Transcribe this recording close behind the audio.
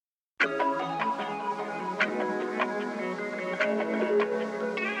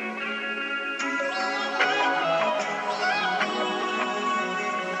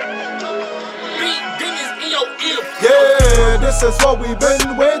this is what we've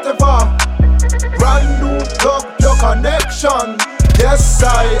been waiting for. Brand new plug, your connection. Yes,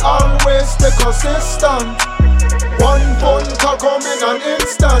 I always stay consistent. One phone call come in an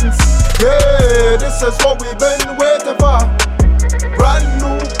instant. Yeah, this is what we've been waiting for. Brand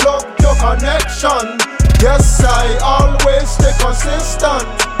new plug, your connection. Yes, I always stay consistent.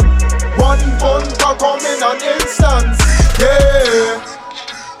 One phone call come in an instant. Yeah.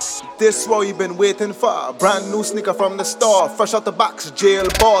 This what we been waiting for. Brand new sneaker from the store, fresh out the box, jail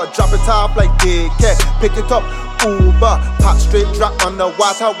board. Drop it off like daycare, pick it up, Uber. Pop straight drop on the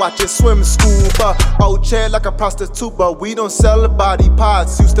water, watch it swim scuba. Out here like a prostitute, but we don't sell body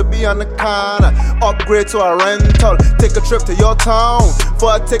parts. Used to be on the corner, upgrade to a rental. Take a trip to your town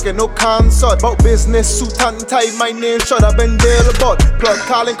for a ticket, no consult. About business, suit and tie, my name should have been there about. Plug,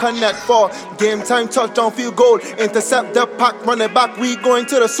 call and connect for game time, touchdown, field goal. Intercept the pack, run it back, we going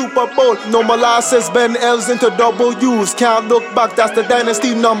to the Super Bowl. No molasses, bend L's into W's. Can't look back, that's the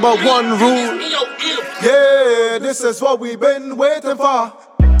dynasty #1 rule. Yeah, this is what we've been waiting for.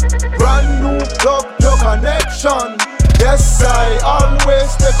 Brand new plug, your connection. Yes, I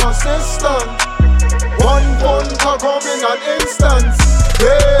always stay consistent. One phone call come in an instant.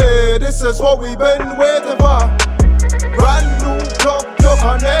 Yeah, this is what we've been waiting for. Brand new plug, your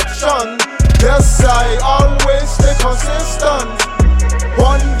connection. Yes, I always stay consistent.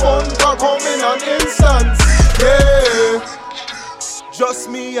 One phone call come in an instant. Yeah. Just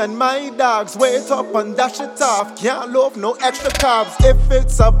me and my dogs, wait up and dash it off. Can't love no extra carbs. If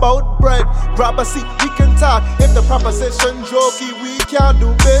it's about bread, grab a seat, we can talk. If the proposition jokey, we can't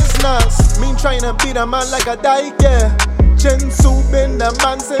do business. Me trying to beat a man like a dyke, yeah. JinsuGinsu been the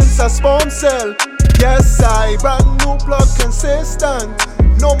man since a spawn cell. Yes, I brand new plug consistent.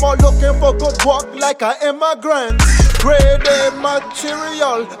 No more looking for good work like an immigrant. Grade A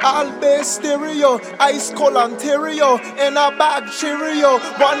material, all base stereo, ice cold Ontario, in a bag Cheerio.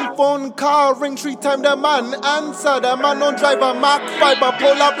 One phone call ring 3 times, the man answer. The man don't drive a Mach 5 but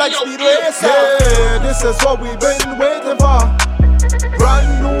pull up like speed racer. Yeah, this is what we've been waiting for.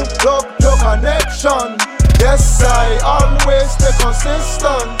 Brand new plug, your connection. Yes, I always stay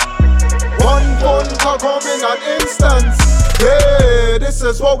consistent. One phone call come in an instant. Yeah, this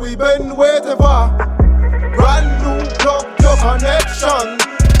is what we've been waiting for. Brand new plug, your connection.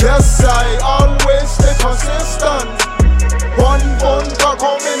 Yes, I always stay consistent. One phone call